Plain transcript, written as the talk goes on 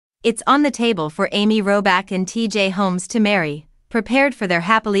It's on the table for Amy Robach and TJ Holmes to marry. Prepared for their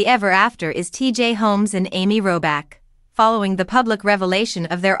happily ever after is TJ Holmes and Amy Robach. Following the public revelation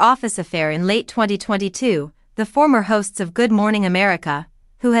of their office affair in late 2022, the former hosts of Good Morning America,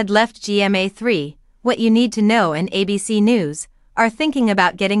 who had left GMA3, What You Need to Know and ABC News, are thinking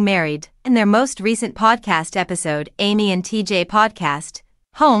about getting married. In their most recent podcast episode, Amy and TJ Podcast,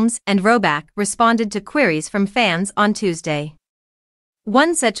 Holmes and Robach responded to queries from fans on Tuesday.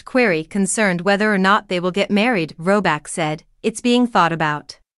 One such query concerned whether or not they will get married. Robach said, "It's being thought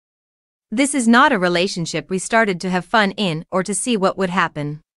about. This is not a relationship we started to have fun in or to see what would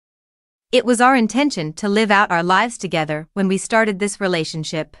happen. It was our intention to live out our lives together when we started this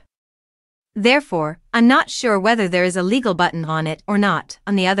relationship. Therefore, I'm not sure whether there is a legal button on it or not."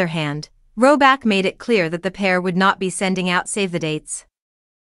 On the other hand, Robach made it clear that the pair would not be sending out save the dates.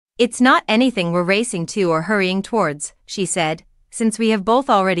 "It's not anything we're racing to or hurrying towards," she said, "since we have both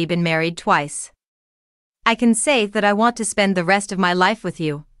already been married twice. I can say that I want to spend the rest of my life with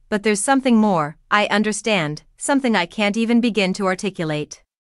you, but there's something more, I understand, something I can't even begin to articulate.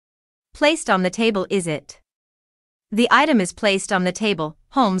 Placed on the table, is it?" The item is placed on the table.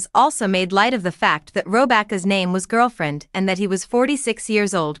 Holmes also made light of the fact that Robach's name was girlfriend and that he was 46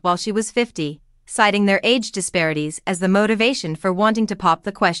 years old while she was 50, citing their age disparities as the motivation for wanting to pop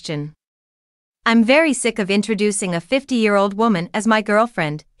the question. "I'm very sick of introducing a 50-year-old woman as my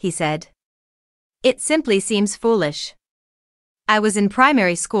girlfriend," he said. "It simply seems foolish. I was in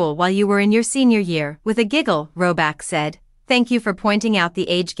primary school while you were in your senior year." With a giggle, Robach said, "Thank you for pointing out the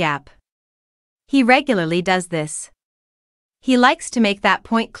age gap. He regularly does this. He likes to make that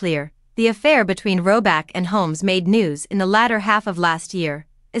point clear." The affair between Robach and Holmes made news in the latter half of last year,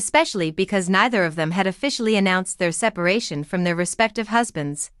 especially because neither of them had officially announced their separation from their respective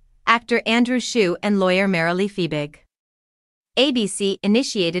husbands, actor Andrew Shue and lawyer Marilee Fiebig. ABC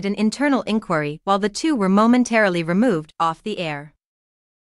initiated an internal inquiry while the two were momentarily removed off the air.